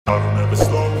I don't ever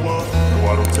slow up,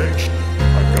 no I don't take shit.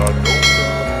 I got no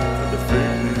love for the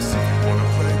fakeness. If you wanna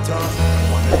play tough,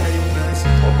 wanna hate this,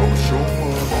 I'll go show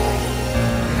up.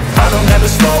 I don't ever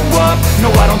slow up,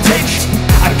 no I don't take shit.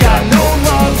 I got no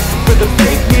love for the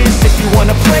fakeness. If you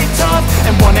wanna play tough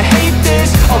and wanna hate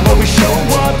this, I'll always show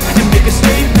up and make a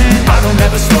statement. I don't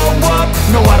ever slow up,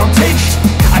 no I don't take shit.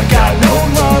 I got no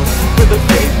love for the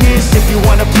fakeness. If you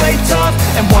wanna play tough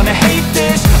and wanna hate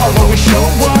this, I'll always show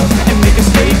up and make a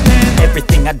statement.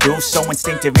 Everything I do so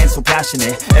instinctive and so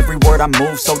passionate. Every word I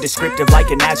move so descriptive like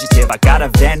an adjective. I got a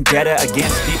vendetta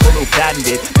against people who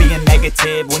patented being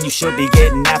negative when you should be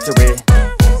getting after it.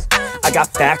 I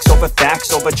got facts over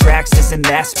tracks, this and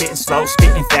that. Spitting slow,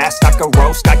 spitting fast, I could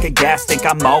roast, I could gas. Think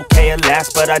I'm okay at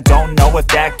last, but I don't know if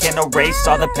that can erase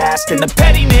all the past. And the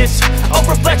pettiness, a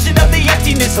reflection of the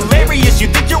emptiness. Hilarious, you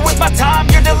think you're with my time,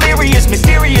 you're delirious.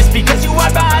 Mysterious, because you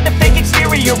hide behind a fake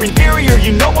exterior. Inferior,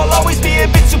 you know I'll always be a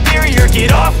bit superior.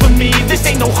 Get off of me, this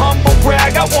ain't no humble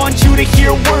brag. I want you to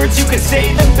hear words, you can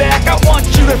say them back. I want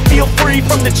you to feel free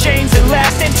from the chains that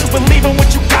last, and to believe in what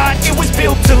you got, it was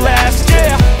built to last,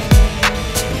 yeah.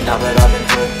 Now that I've been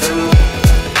put through,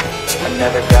 I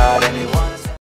never got anyone